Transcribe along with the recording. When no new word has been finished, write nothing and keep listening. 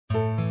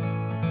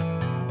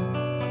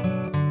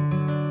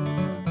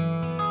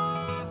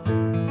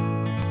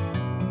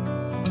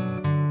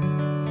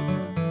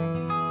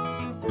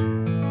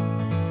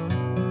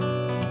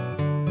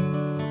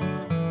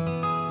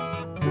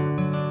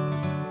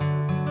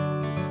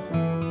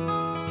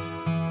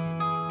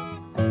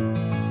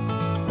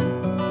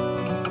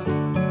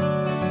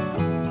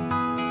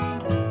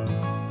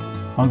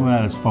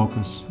Ongwanada's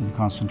focus and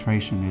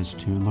concentration is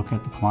to look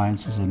at the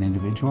clients as an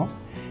individual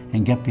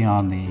and get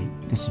beyond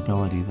the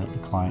disability that the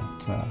client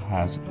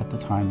has at the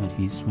time that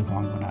he's with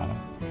Ongwanada.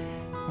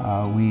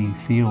 We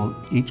feel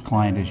each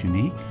client is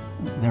unique,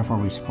 therefore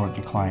we support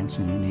the clients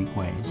in unique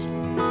ways.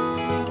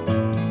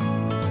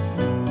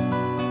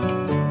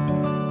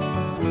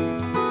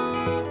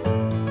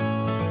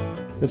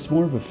 It's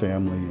more of a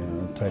family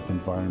type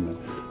environment.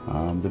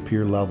 The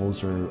peer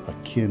levels are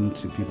akin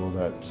to people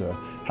that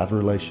have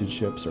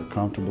relationships, are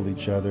comfortable with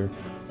each other.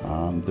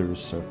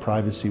 There's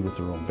privacy with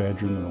their own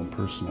bedroom, their own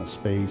personal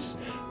space.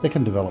 They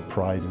can develop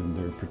pride in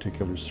their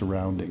particular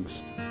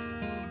surroundings.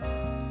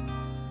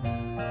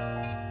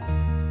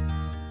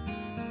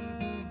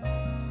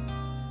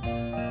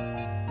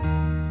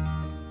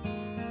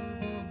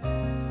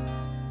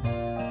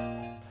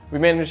 We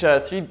manage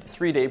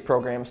three-day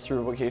programs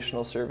through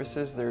vocational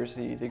services. There's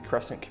the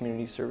Crescent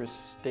Community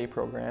Service Day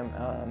program,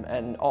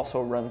 and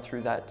also run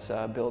through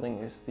that building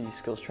is the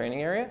skills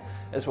training area,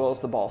 as well as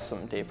the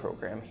Balsam Day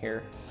program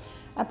here.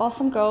 At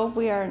Balsam Grove,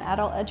 we are an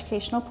adult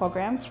educational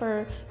program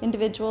for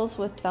individuals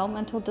with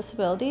developmental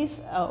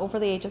disabilities over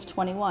the age of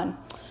 21.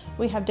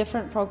 We have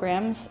different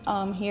programs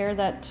here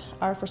that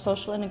are for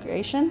social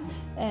integration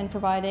and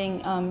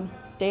providing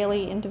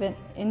daily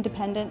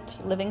independent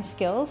living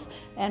skills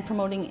and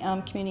promoting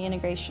community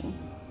integration.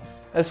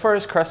 As far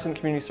as Crescent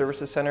Community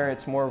Services Center,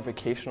 it's more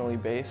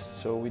vocationally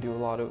based, so we do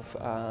a lot of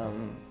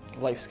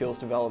life skills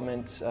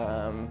development,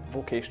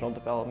 vocational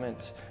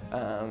development,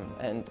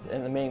 and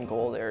the main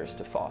goal there is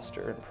to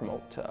foster and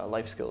promote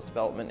life skills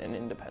development and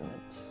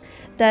independence.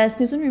 The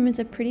Snoozin Room is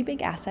a pretty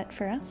big asset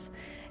for us.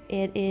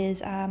 It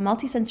is a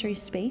multi-sensory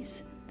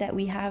space that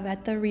we have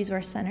at the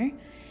Resource Center,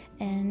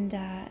 and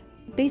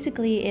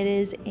basically it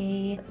is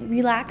a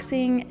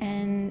relaxing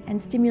and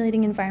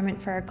stimulating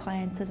environment for our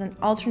clients as an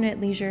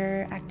alternate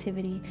leisure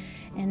activity,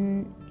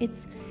 and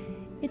it's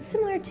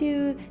similar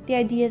to the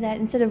idea that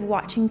instead of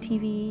watching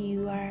TV,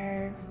 you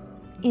are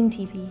in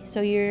TV.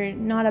 So you're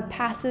not a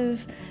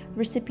passive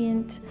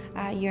recipient,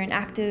 you're an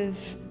active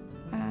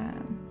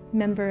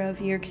member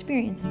of your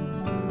experience.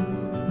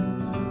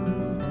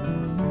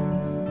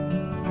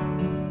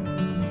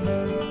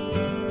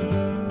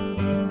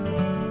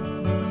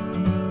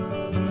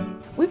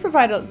 We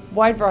provide a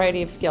wide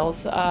variety of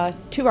skills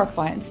to our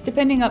clients,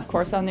 depending of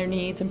course on their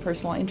needs and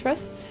personal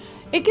interests.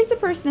 It gives a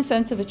person a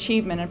sense of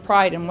achievement and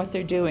pride in what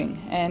they're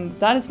doing, and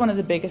that is one of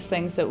the biggest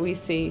things that we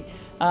see,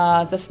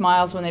 the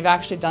smiles when they've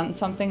actually done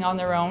something on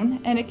their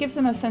own, and it gives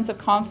them a sense of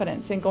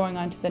confidence in going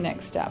on to the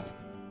next step.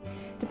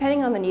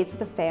 Depending on the needs of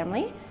the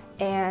family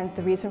and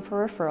the reason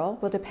for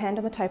referral will depend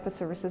on the type of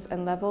services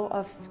and level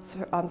of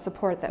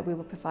support that we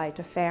will provide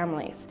to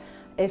families.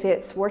 If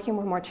it's working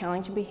with more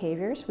challenging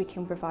behaviors, we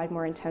can provide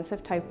more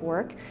intensive type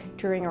work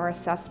during our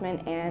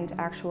assessment and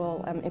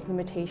actual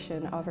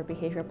implementation of our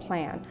behavior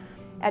plan.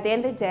 At the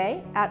end of the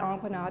day, at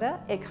Ongwanada,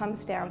 it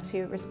comes down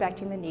to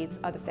respecting the needs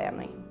of the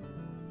family.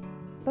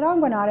 But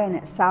Ongwanada in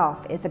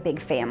itself is a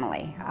big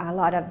family. A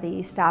lot of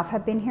the staff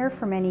have been here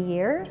for many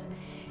years,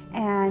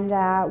 and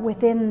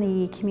within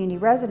the community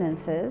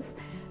residences,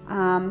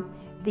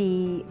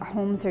 the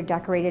homes are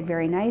decorated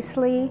very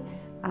nicely.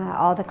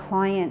 All the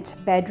client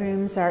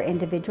bedrooms are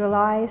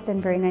individualized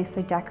and very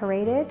nicely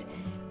decorated.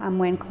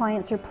 When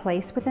clients are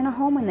placed within a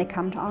home, when they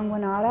come to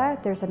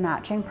Ongwanada, there's a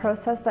matching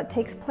process that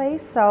takes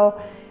place.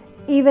 So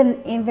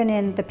even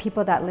in the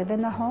people that live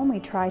in the home, we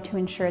try to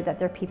ensure that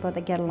they're people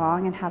that get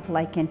along and have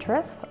like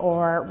interests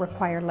or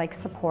require like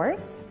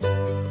supports.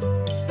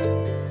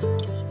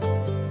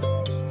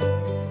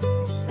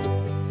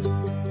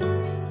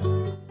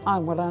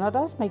 Ongwanada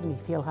does make me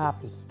feel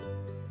happy,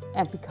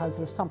 and because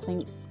there's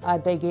something,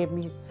 they gave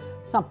me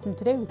something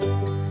to do.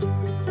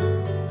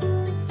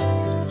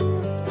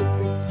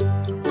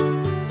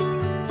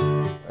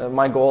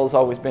 My goal has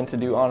always been to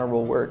do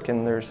honorable work,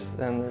 and there's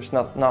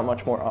not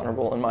much more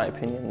honorable, in my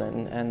opinion,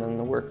 than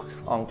the work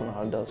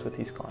Ongwanada does with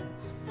these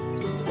clients.